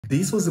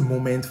This was the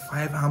moment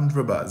 5 armed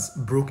robbers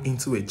broke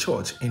into a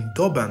church in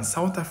Durban,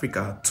 South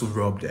Africa to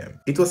rob them.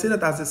 It was said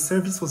that as the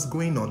service was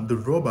going on, the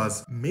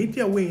robbers made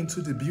their way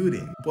into the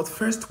building, but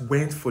first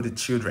went for the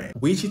children,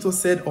 which it was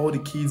said all the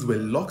kids were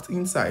locked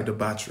inside the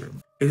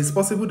bathroom. It is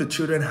possible the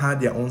children had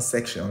their own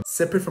section,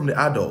 separate from the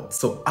adults.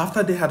 So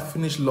after they had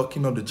finished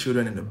locking up the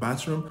children in the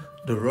bathroom,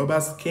 the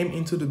robbers came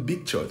into the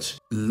big church,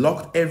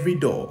 locked every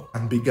door,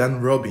 and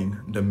began robbing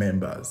the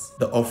members.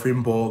 The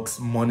offering box,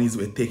 monies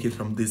were taken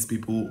from these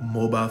people,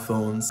 mobile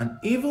phones, and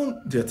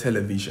even their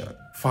television.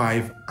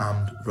 5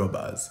 armed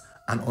robbers.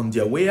 And on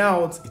their way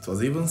out, it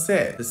was even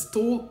said they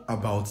stole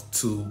about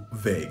 2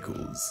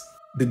 vehicles.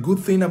 The good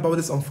thing about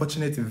this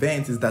unfortunate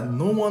event is that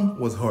no one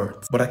was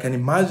hurt, but I can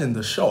imagine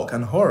the shock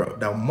and horror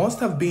that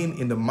must have been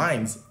in the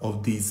minds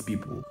of these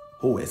people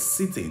who were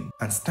sitting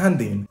and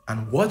standing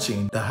and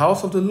watching the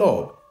house of the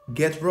Lord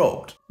get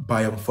robbed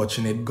by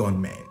unfortunate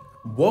gunmen.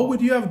 What would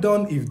you have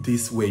done if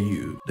this were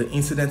you? The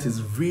incident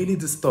is really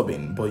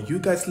disturbing, but you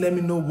guys let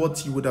me know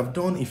what you would have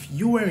done if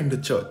you were in the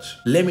church.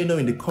 Let me know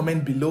in the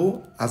comment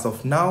below. As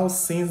of now,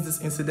 since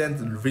this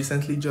incident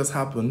recently just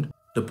happened,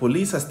 the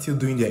police are still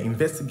doing their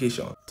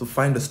investigation to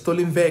find the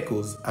stolen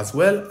vehicles as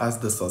well as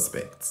the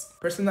suspects.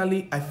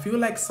 Personally, I feel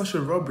like such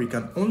a robbery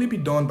can only be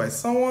done by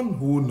someone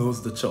who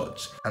knows the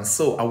church. And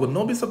so I would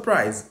not be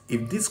surprised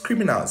if these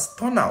criminals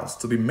turn out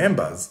to be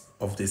members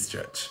of this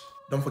church.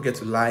 Don't forget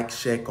to like,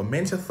 share,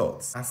 comment your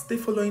thoughts, and stay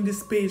following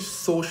this page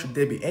so should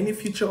there be any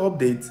future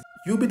updates,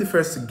 you'll be the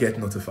first to get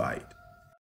notified.